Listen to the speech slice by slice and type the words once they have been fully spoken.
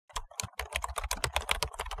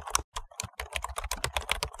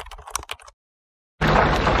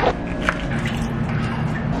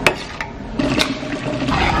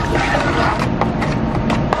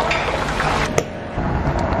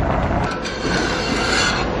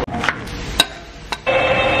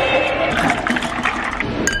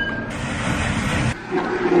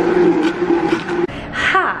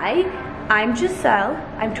I'm Giselle.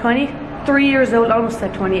 I'm 23 years old, almost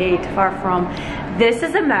at 28, far from. This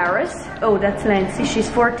is Amaris. Oh, that's Lindsay. She's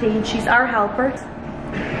 14. She's our helper.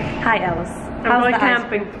 Hi, Alice. I'm going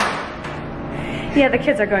camping. Yeah, the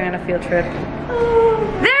kids are going on a field trip.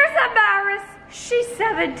 There's Amaris. She's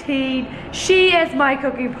 17. She is my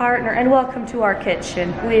cooking partner, and welcome to our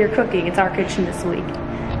kitchen. We are cooking. It's our kitchen this week.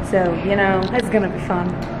 So, you know, it's gonna be fun.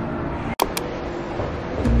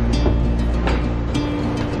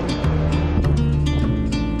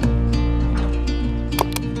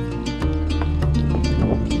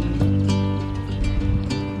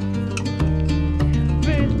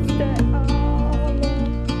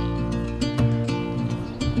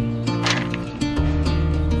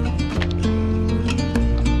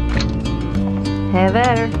 Have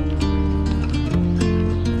at her.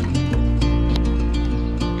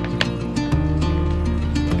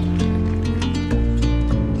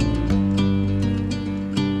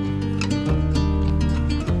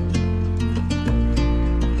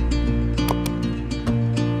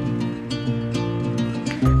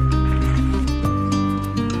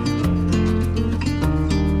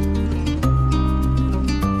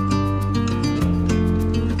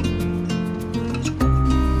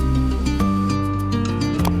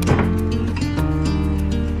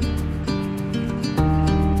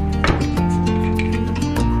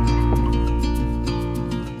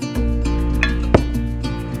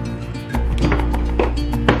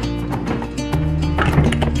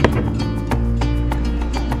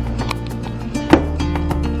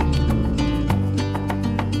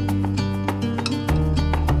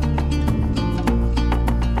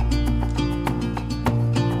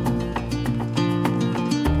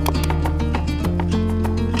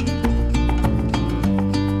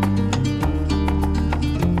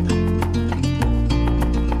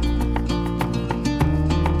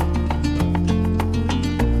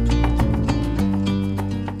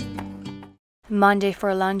 Monday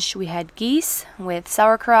for lunch we had geese with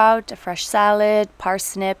sauerkraut, a fresh salad,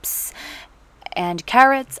 parsnips and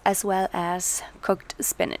carrots, as well as cooked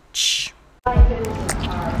spinach.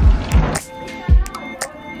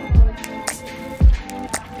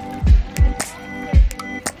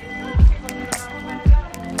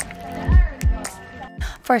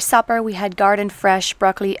 For supper we had garden fresh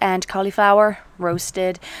broccoli and cauliflower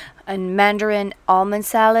roasted, a mandarin almond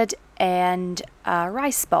salad and a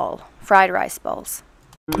rice ball. Fried rice balls.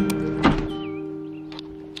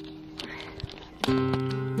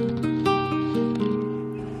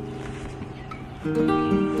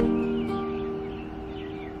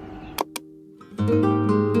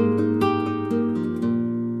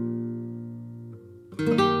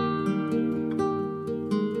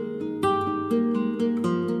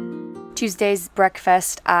 Tuesday's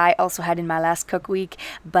breakfast I also had in my last cook week,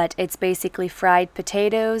 but it's basically fried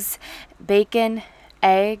potatoes, bacon,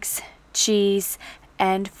 eggs, cheese,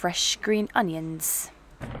 and fresh green onions.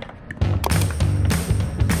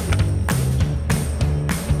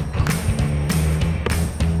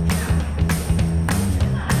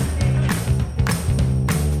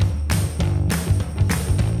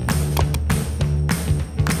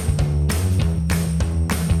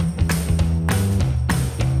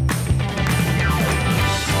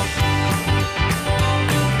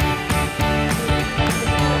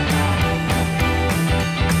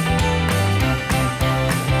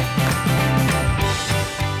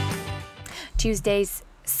 Tuesday's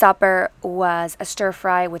supper was a stir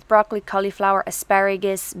fry with broccoli, cauliflower,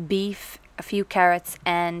 asparagus, beef, a few carrots,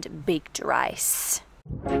 and baked rice.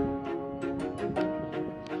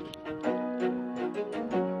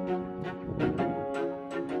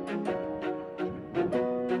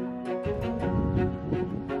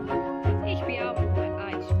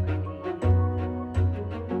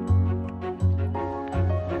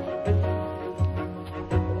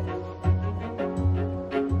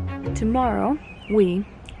 Tomorrow we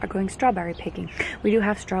are going strawberry picking. We do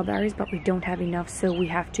have strawberries, but we don't have enough, so we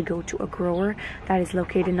have to go to a grower that is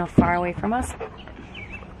located not far away from us.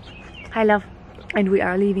 Hi, love. And we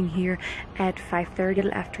are leaving here at 5:30. A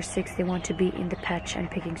little after 6. They want to be in the patch and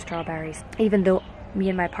picking strawberries. Even though me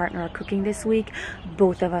and my partner are cooking this week,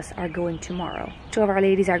 both of us are going tomorrow. Two of our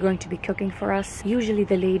ladies are going to be cooking for us. Usually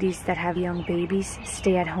the ladies that have young babies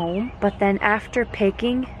stay at home, but then after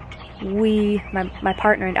picking, my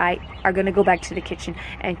partner and I are going to go back to the kitchen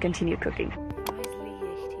and continue cooking.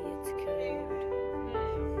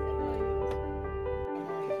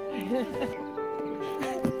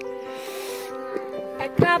 A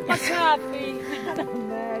cup of coffee.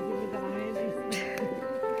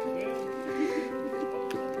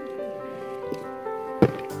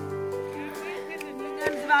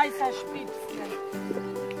 Weißer Spitze.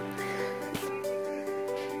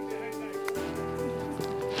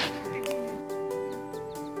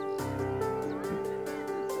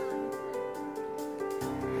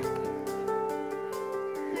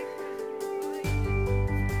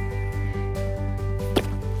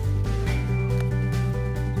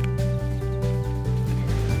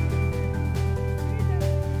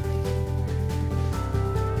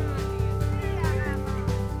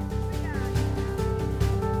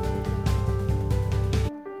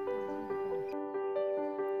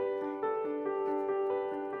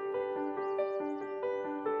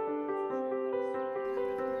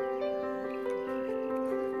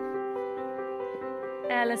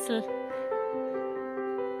 little.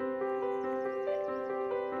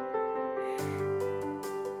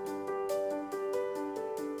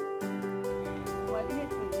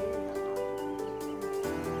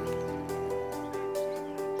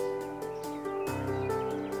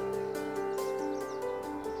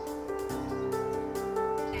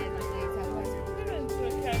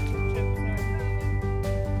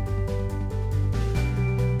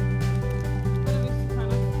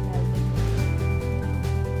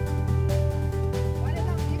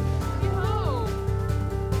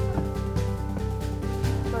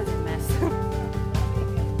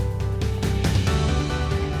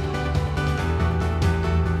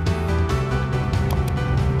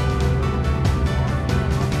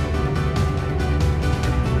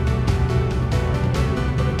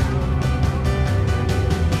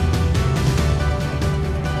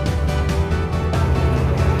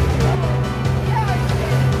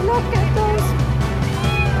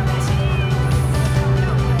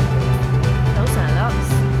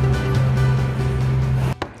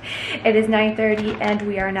 It is 9:30 and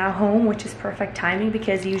we are now home, which is perfect timing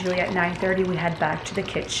because usually at 9:30 we head back to the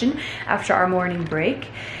kitchen after our morning break.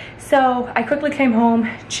 So I quickly came home,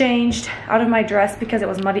 changed out of my dress because it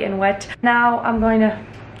was muddy and wet. Now I'm going to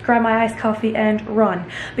grab my iced coffee and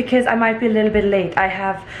run because I might be a little bit late.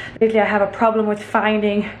 Lately I have a problem with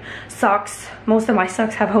finding socks. Most of my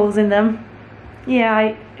socks have holes in them. Yeah,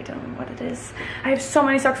 I don't know what it is. I have so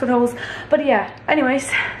many socks with holes. But yeah, anyways,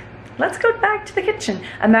 let's go back to the kitchen.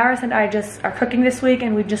 Amaris and I just are cooking this week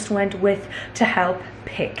and we just went with to help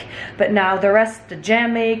pick. But now the rest, the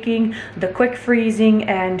jam making, the quick freezing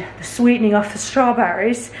and the sweetening of the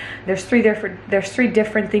strawberries. There's three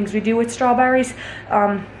different things we do with strawberries.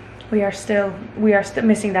 We are still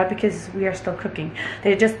missing that because we are still cooking.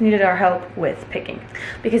 They just needed our help with picking.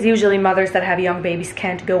 Because usually mothers that have young babies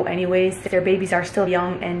can't go anyways. Their babies are still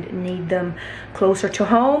young and need them closer to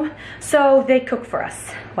home. So they cook for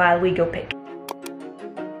us while we go pick.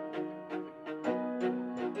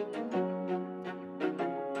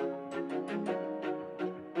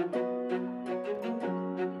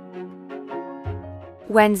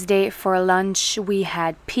 Wednesday for lunch we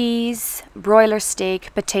had peas, broiler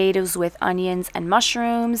steak, potatoes with onions and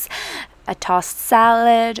mushrooms, a tossed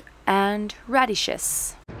salad and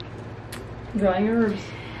radishes. Drying herbs.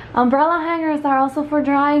 Umbrella hangers are also for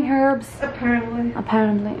drying herbs. Apparently.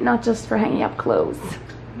 Apparently, not just for hanging up clothes.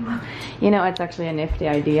 You know, it's actually a nifty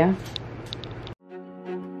idea.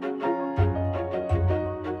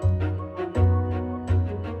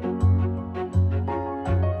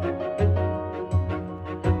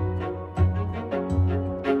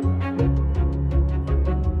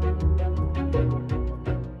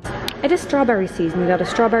 It is strawberry season. We got a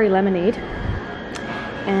strawberry lemonade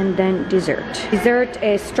and then dessert. Dessert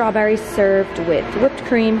is strawberries served with whipped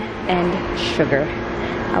cream and sugar.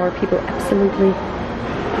 Our people absolutely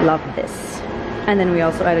love this. And then we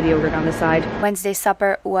also added yogurt on the side. Wednesday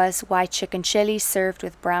supper was white chicken chili served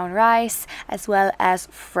with brown rice, as well as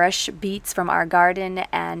fresh beets from our garden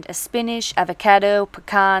and a spinach, avocado,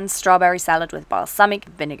 pecan, strawberry salad with balsamic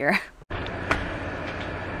vinegar.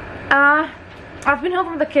 I've been home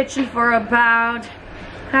from the kitchen for about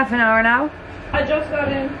half an hour now. I just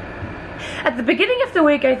got in. At the beginning of the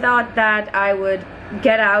week I thought that I would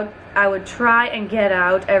get out. I would try and get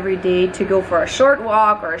out every day to go for a short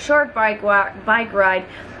walk or a short bike ride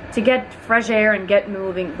to get fresh air and get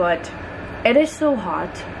moving, but it is so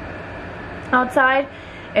hot outside.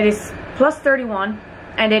 It is plus 31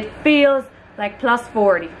 and it feels like plus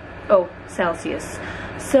 40 Celsius.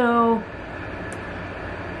 So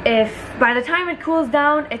if by the time it cools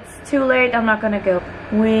down it's too late, I'm not gonna go.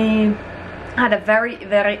 We had a very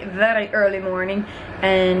early morning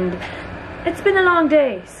and it's been a long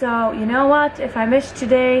day, so you know what, if I miss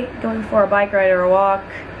today going for a bike ride or a walk,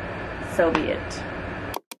 so be it.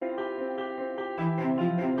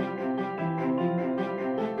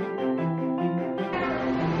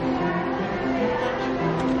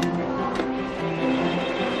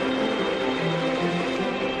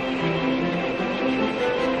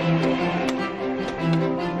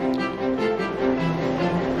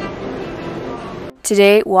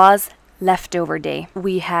 Today was leftover day.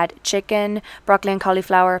 We had chicken, broccoli and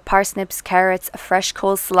cauliflower, parsnips, carrots, a fresh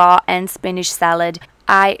coleslaw and spinach salad.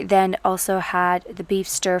 I then also had the beef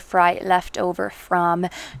stir fry left over from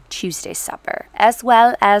Tuesday's supper, as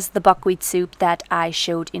well as the buckwheat soup that I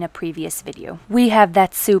showed in a previous video. We have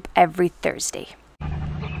that soup every Thursday.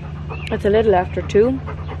 It's a little after 2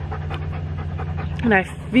 and I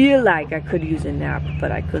feel like I could use a nap,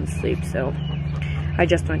 but I couldn't sleep, so I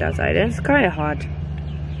just went outside. It's kind of hot.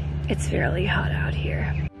 It's fairly hot out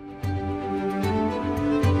here.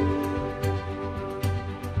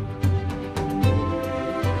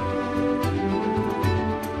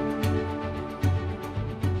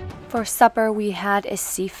 For supper, we had a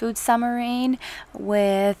seafood submarine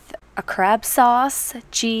with a crab sauce,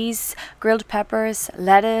 cheese, grilled peppers,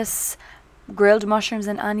 lettuce, grilled mushrooms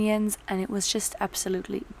and onions, and it was just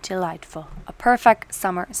absolutely delightful. A perfect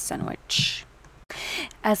summer sandwich.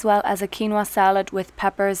 As well as a quinoa salad with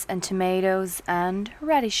peppers and tomatoes and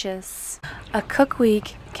radishes. A cook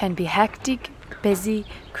week can be hectic, busy,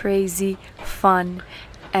 crazy, fun,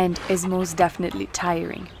 and is most definitely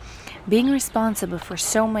tiring. Being responsible for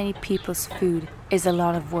so many people's food is a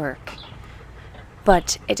lot of work.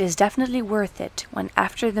 But it is definitely worth it when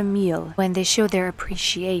after the meal, when they show their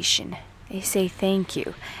appreciation, they say thank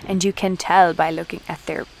you, and you can tell by looking at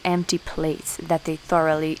their empty plates that they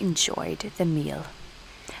thoroughly enjoyed the meal.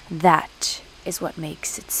 That is what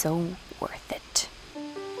makes it so worth it.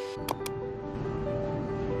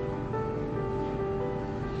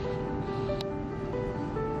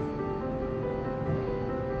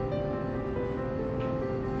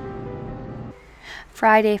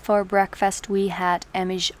 Friday for breakfast we had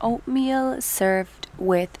Amish oatmeal served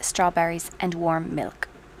with strawberries and warm milk.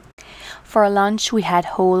 For lunch we had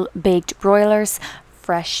whole baked broilers,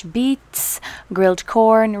 fresh beets, grilled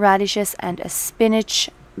corn, radishes and a spinach,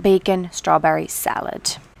 bacon, strawberry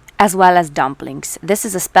salad. As well as dumplings. This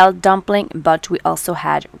is a spelled dumpling, but we also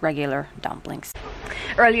had regular dumplings.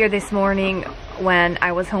 Earlier this morning when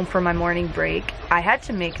I was home for my morning break, I had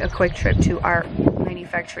to make a quick trip to our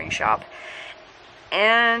manufacturing shop.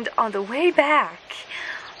 And on the way back,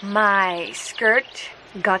 my skirt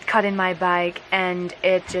got cut in my bike and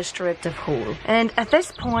it just ripped a hole. And at this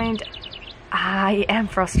point, I am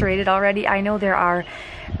frustrated already. I know there are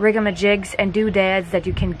rigamajigs and doodads that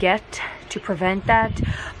you can get to prevent that.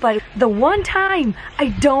 But the one time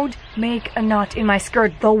I don't make a knot in my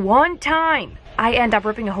skirt, the one time I end up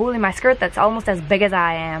ripping a hole in my skirt that's almost as big as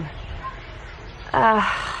I am.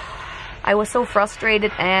 I was so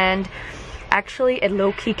frustrated, and actually, it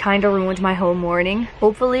low-key kind of ruined my whole morning.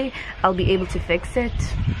 Hopefully, I'll be able to fix it.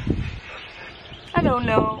 I don't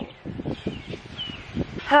know.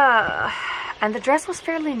 And the dress was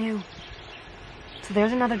fairly new. So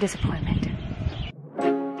there's another disappointment.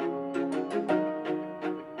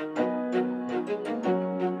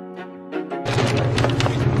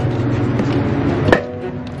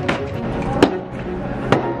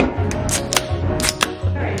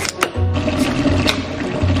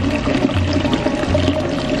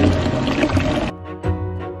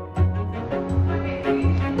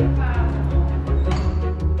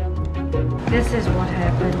 This is what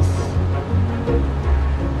happens.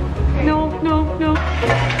 No, no, no.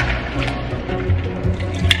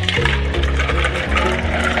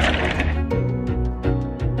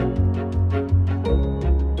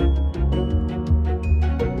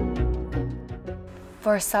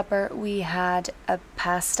 For supper, we had a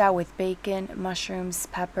pasta with bacon, mushrooms,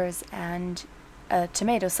 peppers, and a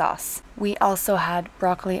tomato sauce. We also had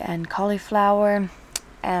broccoli and cauliflower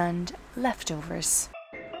and leftovers.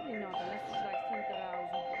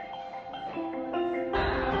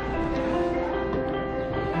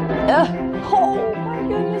 Oh my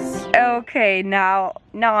goodness. Okay, now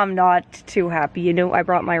I'm not too happy. You know, I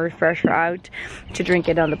brought my refresher out to drink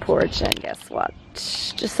it on the porch, and guess what?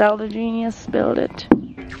 Giselle the genius spilled it.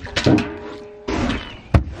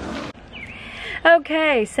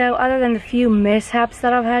 Okay, so other than the few mishaps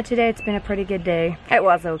that I've had today, it's been a pretty good day. It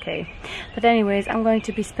was okay. But anyways, I'm going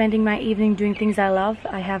to be spending my evening doing things I love.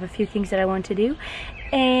 I have a few things that I want to do,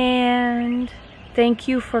 and thank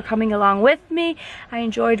you for coming along with me. I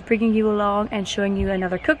enjoyed bringing you along and showing you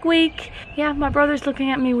another cook week. Yeah, my brother's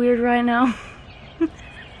looking at me weird right now.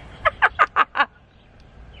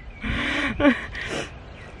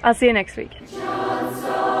 I'll see you next week.